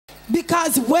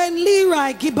Because when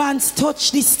Leroy Gibbons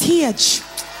touched the stage,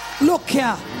 look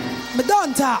here, me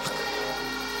don't talk.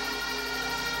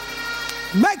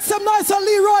 Make some noise on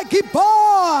Leroy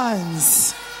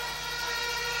Gibbons.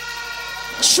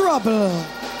 Trouble.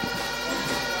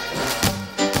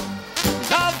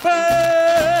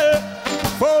 Lover,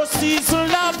 four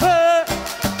season lover.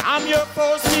 I'm your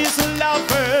four season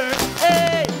lover.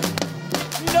 Hey,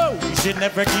 no, you should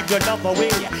never give your love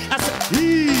away. I said,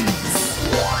 please,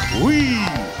 we.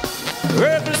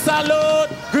 Rebel salute,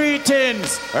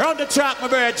 greetings. Around the track, my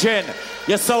virgin.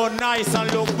 You're so nice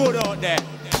and look good out there.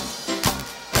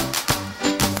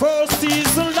 Four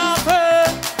season lover,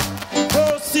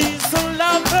 four season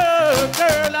lover.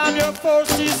 Girl, I'm your four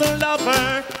season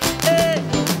lover. Hey,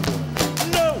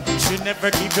 no, you should never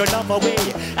give your love away.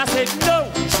 I said, no,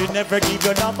 you should never give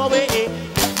your love away.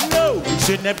 No, you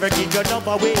should never give your love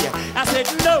away. I said,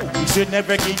 no, you should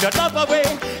never give your love away.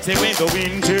 Say when the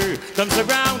winter comes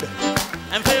around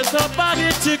and there's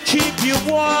nobody to keep you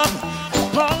warm,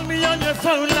 call me on your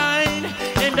phone line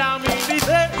and I'll be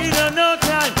there in no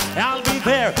time. I'll be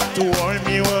there to warm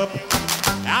you up.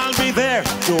 I'll be there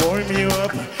to warm you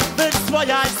up. That's why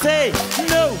I say,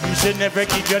 no, you should never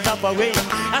give your love away.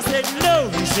 I said, no,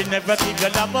 you should never give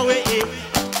your love away.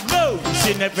 No, you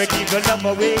should never give your love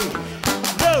away.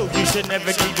 No, you should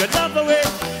never give your love away.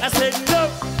 I said, no.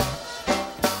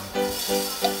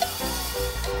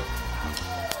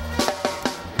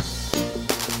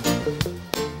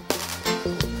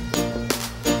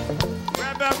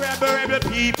 Rebel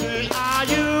people, are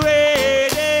you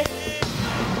ready?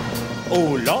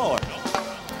 Oh Lord,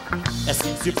 that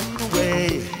seems to be the way.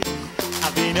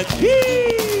 I've been at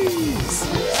peace.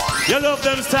 You love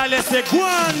them style, let's say, go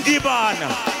on, Gibbon.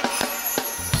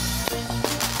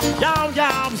 Yow,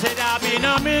 yow, said I've been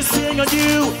a missing of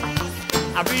you.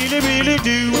 I really, really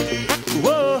do.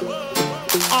 Whoa,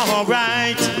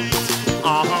 alright.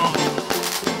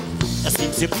 That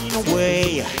seems to be the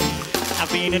way. I've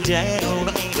been down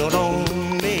and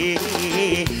lonely.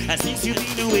 That seems to be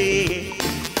the way.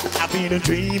 I've been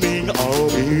dreaming, oh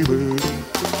baby.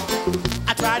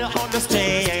 I try to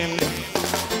understand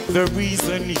the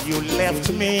reason you left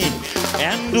me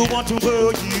and what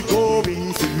were you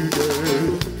going through,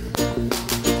 girl.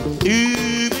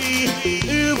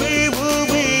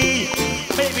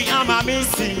 Baby, I'm a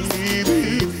missing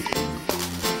baby.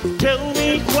 Tell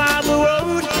me why the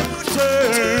road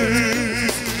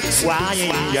turns. Why,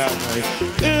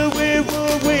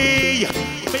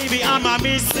 baby, I'm a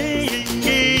missing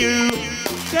you.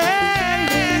 Tell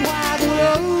me why the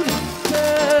road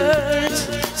turns.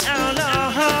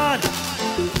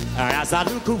 As I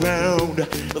look around,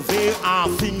 there are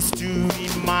things to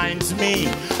remind me.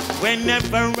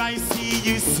 Whenever I see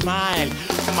you smile,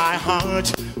 my heart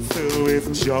fills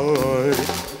with joy.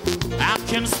 I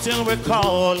can still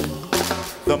recall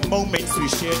the moments we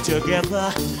shared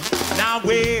together. Now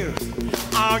where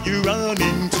are you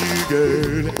running to,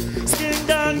 girl? Skin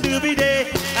down to be there.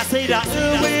 I say that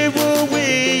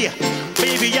away.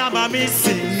 Baby, I'm a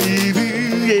missing you.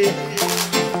 Yeah.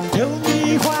 Tell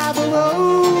me why the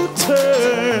road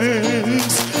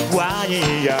turns. Why?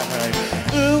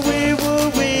 Away.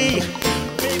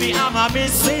 Baby, I'm a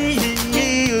missing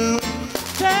you.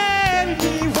 Tell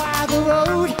me why the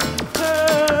road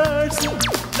turns.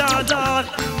 Lord,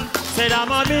 said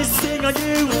I'm a missing on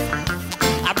you.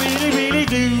 I really, really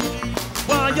do.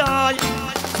 Why?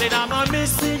 Said I'm a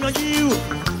missing on you.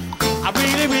 I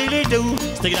really, really do.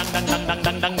 Stick it dang,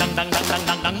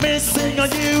 missing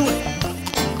on you.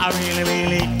 I really,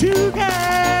 really do,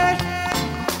 girl.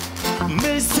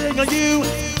 Missing on you.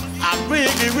 I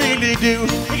really, really do.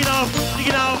 Dig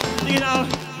it out,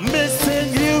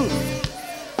 missing you.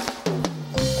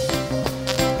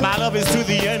 My love is to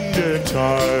the end of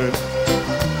time.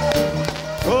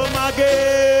 Come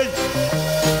again.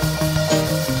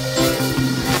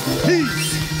 Peace.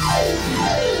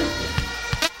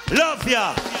 Love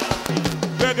ya.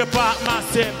 Reggae Park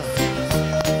massive.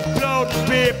 Blood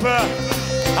paper.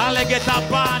 I'll get a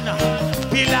pan.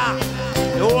 Pillar.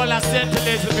 The whole of St.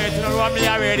 Elizabeth. You know what me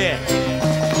already.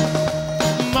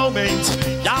 Moment.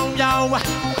 Yow.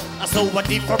 So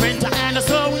different and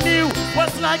so new.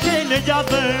 Was like any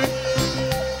other.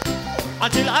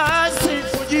 Until I sing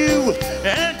for you,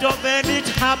 and then it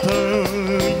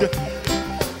happened.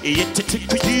 It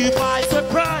took you by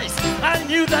surprise. I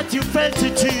knew that you felt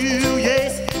it too,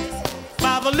 yes.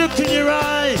 By the look in your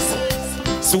eyes,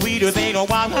 sweeter than a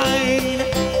wine,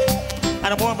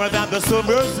 and warmer than the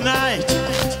summer's night.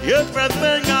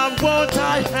 Everything I want,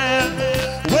 I have.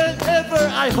 Whenever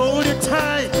I hold it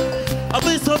tight,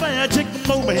 this a magic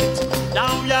moment.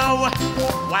 Down,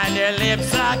 while your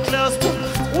lips are close to.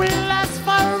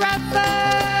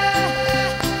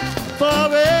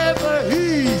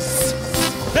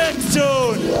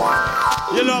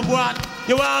 What?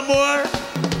 You want more?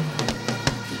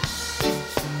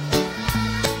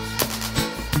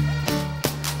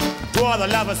 To all the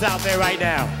lovers out there right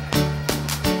now.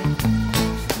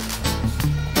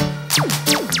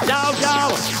 Yo,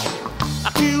 yo,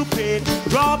 a Cupid,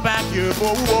 draw back your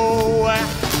bow.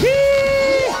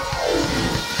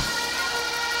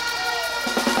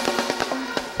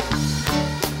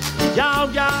 Yo,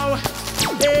 yo,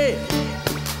 hey.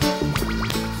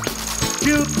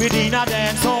 Cupid in a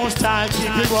dance on style, keep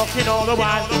it walking all the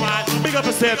while. Big up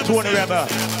yourself, Tony Rebel.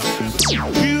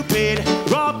 Cupid,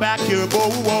 draw back your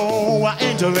bow.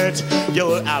 Angel, let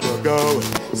your arrow go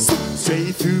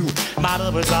straight through my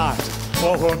lover's heart.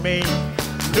 For me,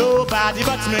 nobody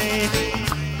but me.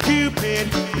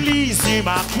 Cupid, please see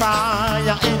my cry.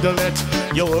 Angel, let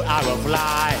your arrow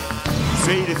fly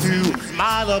straight through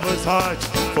my lover's heart.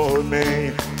 For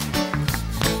me,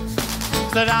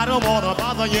 that I don't wanna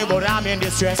bother you, but I'm in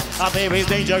distress. There is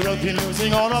danger of you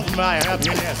losing all of my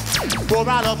happiness. For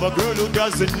I love a girl who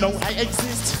doesn't know I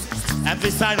exist, and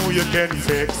this I know you can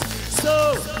fix.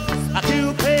 So, a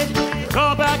Cupid,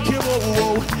 call back your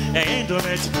woe, and don't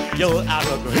let your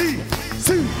arrow go.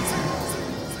 See.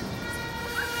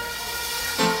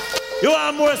 You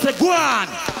are more say go on.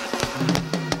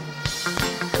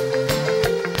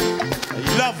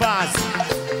 Love us.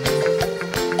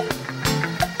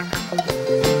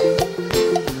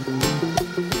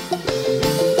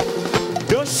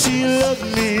 She love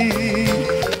me,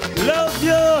 love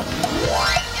you.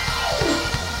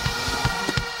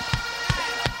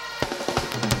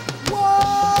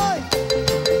 Why?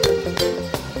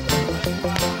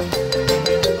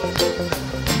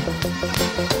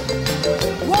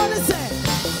 What is it?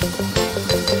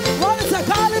 What is it?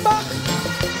 Call him back.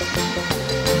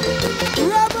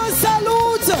 Rebel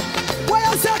salute. Where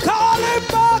you say call him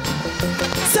back?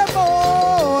 Say more.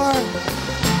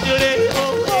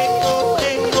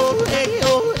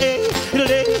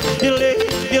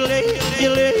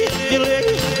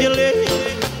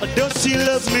 Does she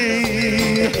love me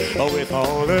with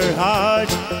all her heart?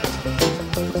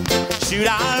 Should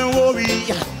I worry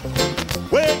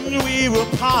when we were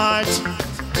apart?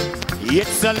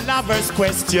 It's a lover's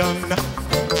question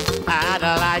I'd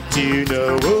like to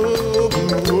know.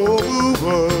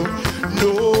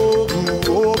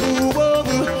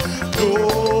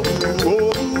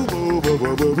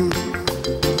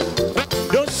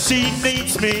 Does she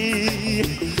needs me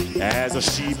as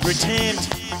she pretend?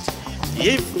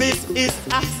 If this is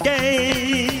a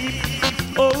game,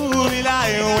 oh, will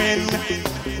I win?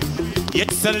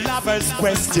 It's a lover's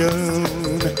question,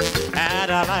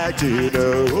 and I like to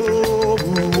know.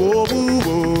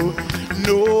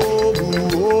 No.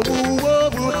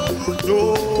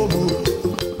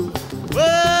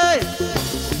 Hey,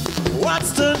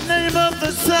 what's the name of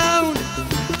the sound?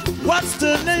 What's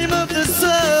the name of the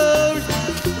sound?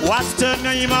 What's the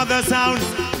name of the sound?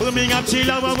 Booming up, chill,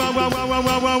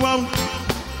 wow.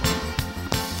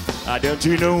 Don't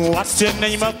you know what's the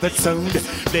name of the sound?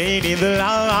 Playing in the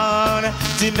lawn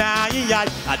tonight.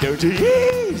 Don't you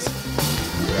hear?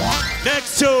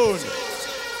 Next tune.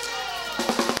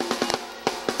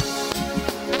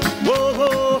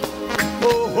 Whoa,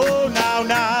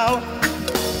 now.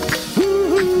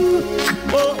 Ooh,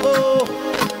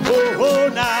 oh,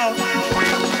 now.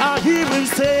 I hear him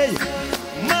say,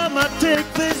 Mama,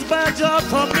 take this badge off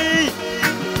from me.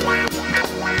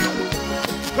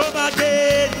 Come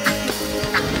again.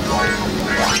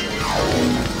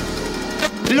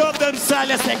 Love them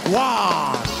silence like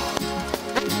wow.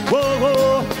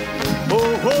 Whoa,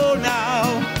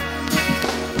 now.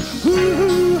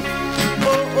 Ooh,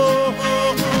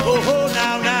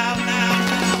 oh, now.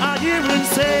 I hear him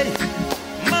say,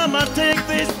 Mama, take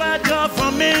this badge off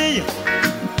from me.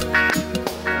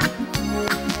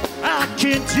 I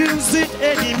can't use it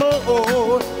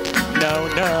anymore. No.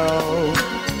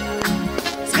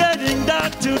 It's getting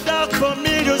too dark for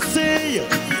me to see.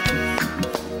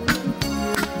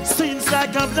 Seems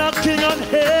like I'm knocking on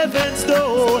heaven's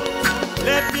door.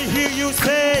 Let me hear you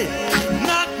say,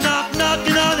 knock,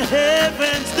 knocking on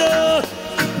heaven's door.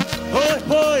 Oh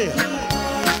boy,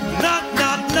 knock,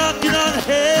 knocking on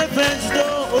heaven's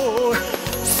door.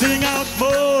 Sing out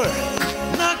more.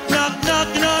 Knock,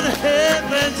 knocking on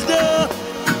heaven's door.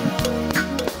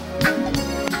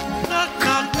 Knock,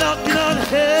 knocking on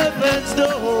heaven's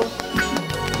door.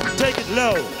 Take it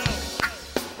low.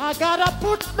 I gotta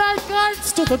put my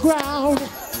guns to the ground.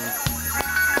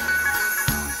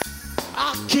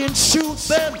 I can't shoot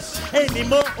them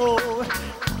anymore.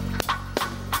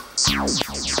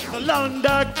 The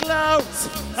thunder clouds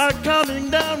are coming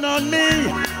down on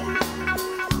me.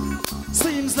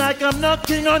 Seems like I'm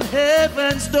knocking on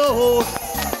heaven's door.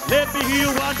 Let me hear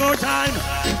you one more time.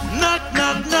 Knock,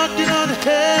 knock, knocking on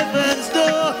heaven's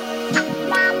door.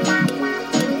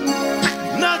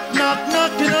 Knock, knock,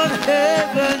 knocking on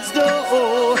heaven's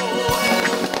door.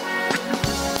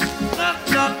 Knock,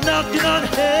 knock, knocking on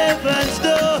heaven's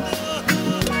door.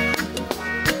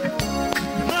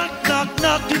 Knock, knock,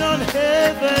 knocking on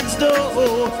heaven's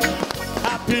door.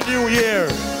 Happy New Year.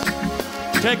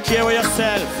 Take care of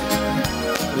yourself.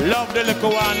 Love the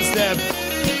little ones, them.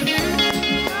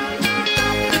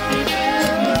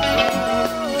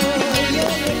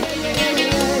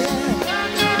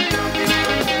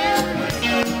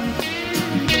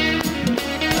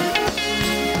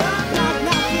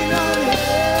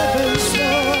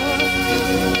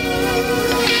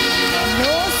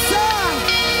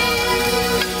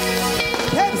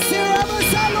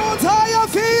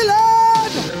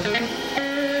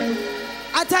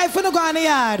 Time for no go on the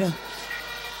yard.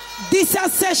 This a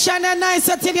session and nice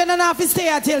until you don't have to stay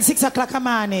until 6 o'clock in the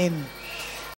morning.